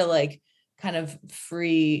 I try to like kind of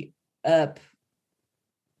free up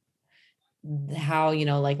how,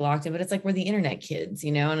 like locked in, but it's like we're the internet kids,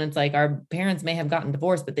 and it's like our parents may have gotten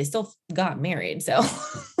divorced, but they still got married. So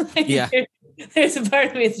like, yeah, there's a part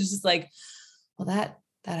of me, it's just like, well, that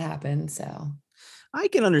happened. So I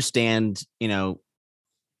can understand,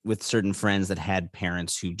 with certain friends that had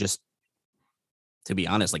parents who just, to be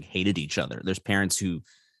honest, like hated each other. There's parents who,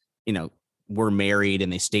 were married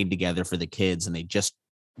and they stayed together for the kids, and they just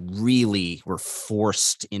really were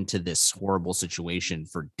forced into this horrible situation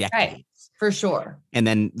for decades. Right, for sure. And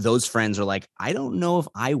then those friends are like, I don't know if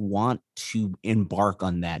I want to embark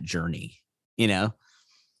on that journey,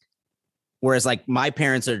 Whereas like my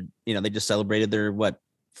parents are, they just celebrated their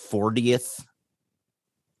 40th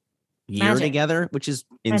year together, which is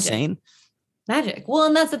insane. Magic. Well,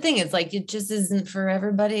 and that's the thing. It's like, it just isn't for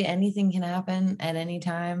everybody. Anything can happen at any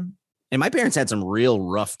time. And my parents had some real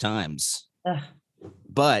rough times. Ugh.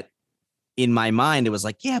 But in my mind, it was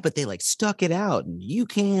like, yeah, but they like stuck it out, and you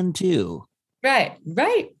can too. Right.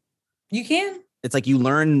 You can. It's like you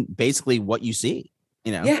learn basically what you see,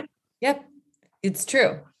 Yeah. Yep. It's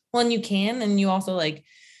true. Well, and you can, and you also like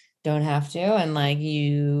don't have to. And like I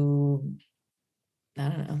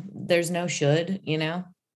don't know. There's no should, Well,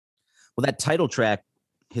 that title track,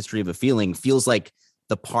 History of a Feeling, feels like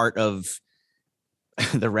the part of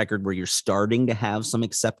the record where you're starting to have some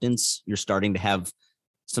acceptance. You're starting to have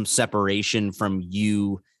some separation from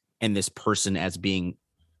you and this person as being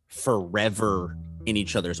forever in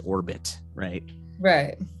each other's orbit, right?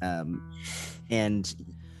 Right. And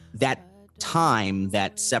that time,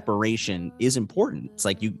 that separation is important. It's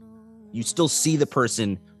like you still see the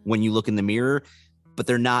person when you look in the mirror, but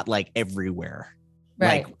they're not like everywhere.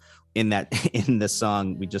 Right. Like in the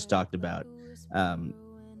song we just talked about,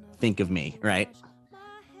 Think of Me, right?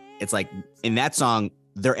 It's like in that song,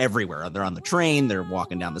 they're everywhere. They're on the train, they're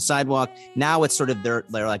walking down the sidewalk. Now it's sort of they're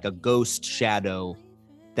like a ghost shadow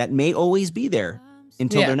that may always be there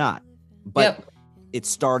until they're not. But it's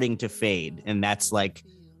starting to fade, and that's like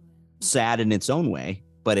sad in its own way,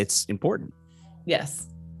 but it's important. Yes.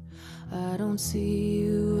 I don't see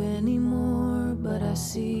you anymore, but I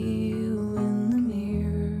see you in the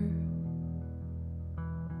mirror.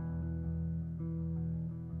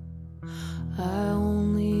 I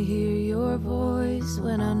only hear your voice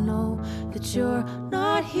when I know that you're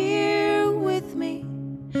not here with me.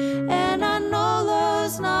 And I know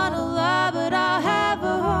love's not a lie, but I have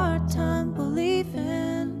a hard time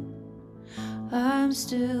believing I'm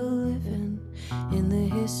still living in the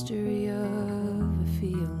history of a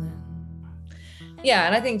feeling. Yeah,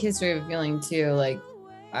 and I think history of a feeling too, like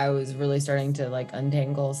I was really starting to like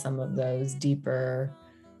untangle some of those deeper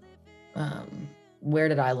where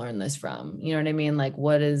did I learn this from? You know what I mean? Like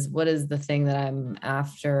what is the thing that I'm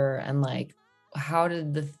after, and like how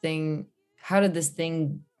did this thing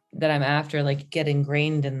that I'm after like get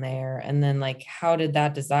ingrained in there, and then like how did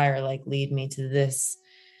that desire like lead me to this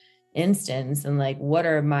instance, and like what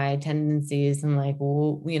are my tendencies, and like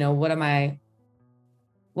you know what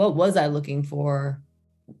was I looking for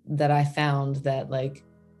that I found that like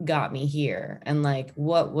got me here, and like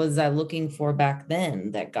what was I looking for back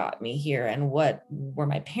then that got me here, and what were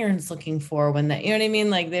my parents looking for when that, you know what I mean?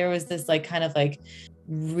 Like there was this like kind of like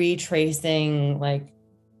retracing, like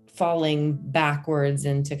falling backwards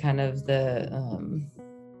into kind of the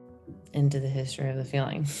history of the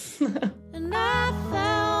feeling. And I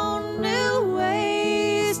found new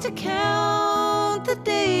ways to count the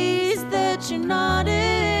days that you're not in.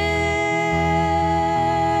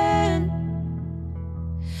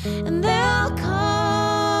 And there'll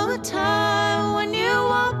come a time when you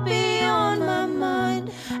won't be on my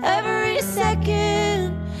mind. Every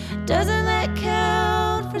second, doesn't that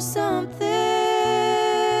count for something?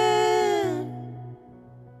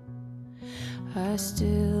 I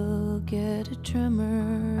still get a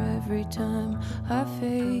tremor every time I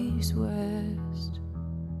face west.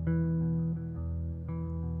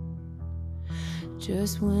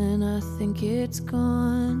 Just when I think it's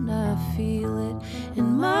gone, I feel it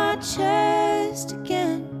in my chest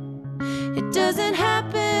again. It doesn't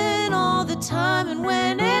happen all the time, and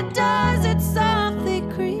when it does, it softly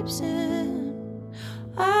creeps in.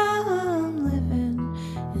 I'm living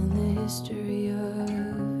in the history of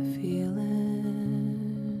a feeling.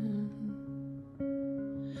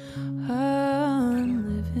 I'm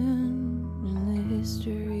living in the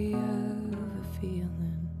history of a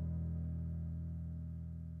feeling.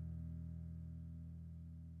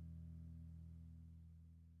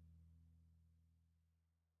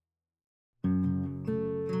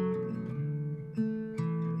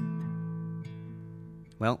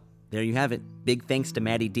 Well, there you have it. Big thanks to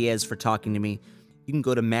Madi Diaz for talking to me. You can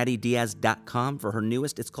go to MadiDiaz.com for her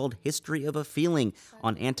newest. It's called History of a Feeling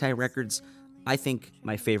on Anti Records. I think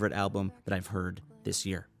my favorite album that I've heard this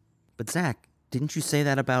year. But Zach, didn't you say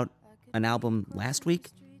that about an album last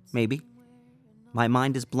week? Maybe. My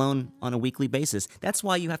mind is blown on a weekly basis. That's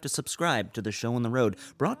why you have to subscribe to The Show on the Road,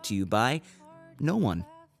 brought to you by no one.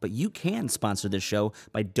 But you can sponsor this show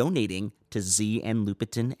by donating to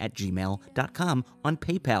znlupitin@gmail.com on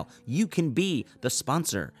PayPal. You can be the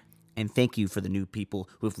sponsor. And thank you for the new people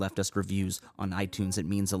who have left us reviews on iTunes. It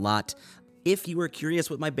means a lot. If you were curious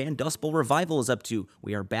what my band Dust Bowl Revival is up to,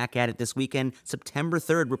 we are back at it this weekend. September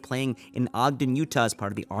 3rd, we're playing in Ogden, Utah as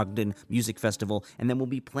part of the Ogden Music Festival. And then we'll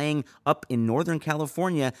be playing up in Northern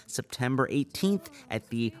California September 18th at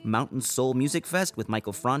the Mountain Soul Music Fest with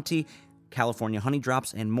Michael Franti, California Honey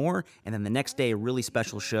Drops, and more. And then the next day, a really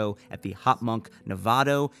special show at the Hot Monk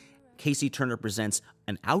Nevado. Casey Turner presents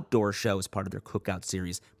an outdoor show as part of their Cookout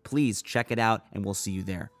series. Please check it out, and we'll see you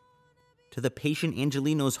there. To the patient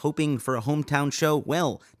Angelinos hoping for a hometown show,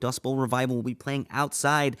 well, Dust Bowl Revival will be playing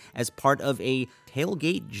outside as part of a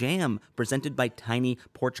tailgate jam presented by Tiny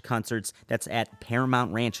Porch Concerts. That's at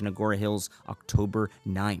Paramount Ranch in Agora Hills, October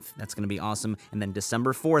 9th. That's going to be awesome. And then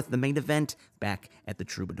December 4th, the main event, back at the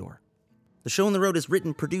Troubadour. The Show on the Road is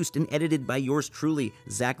written, produced, and edited by yours truly,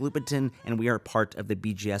 Zach Lupitin, and we are part of the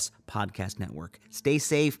BGS Podcast Network. Stay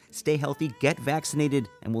safe, stay healthy, get vaccinated,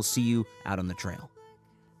 and we'll see you out on the trail.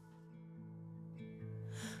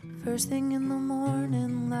 First thing in the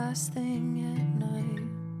morning, last thing at night.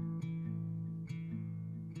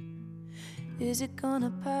 Is it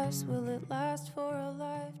gonna pass? Will it last for a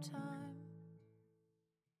lifetime?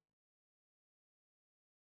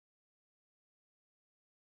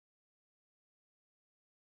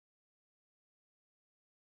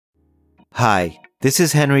 Hi, this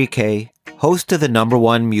is Henry Kay, host of the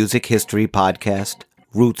 #1 music history podcast,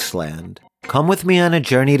 Rootsland. Come with me on a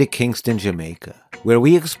journey to Kingston, Jamaica, where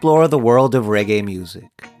we explore the world of reggae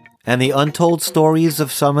music and the untold stories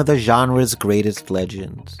of some of the genre's greatest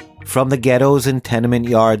legends. From the ghettos and tenement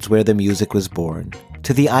yards where the music was born,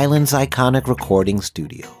 to the island's iconic recording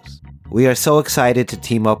studios. We are so excited to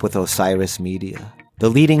team up with Osiris Media, the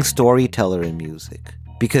leading storyteller in music,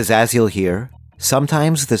 because as you'll hear,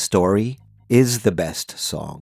 sometimes the story is the best song.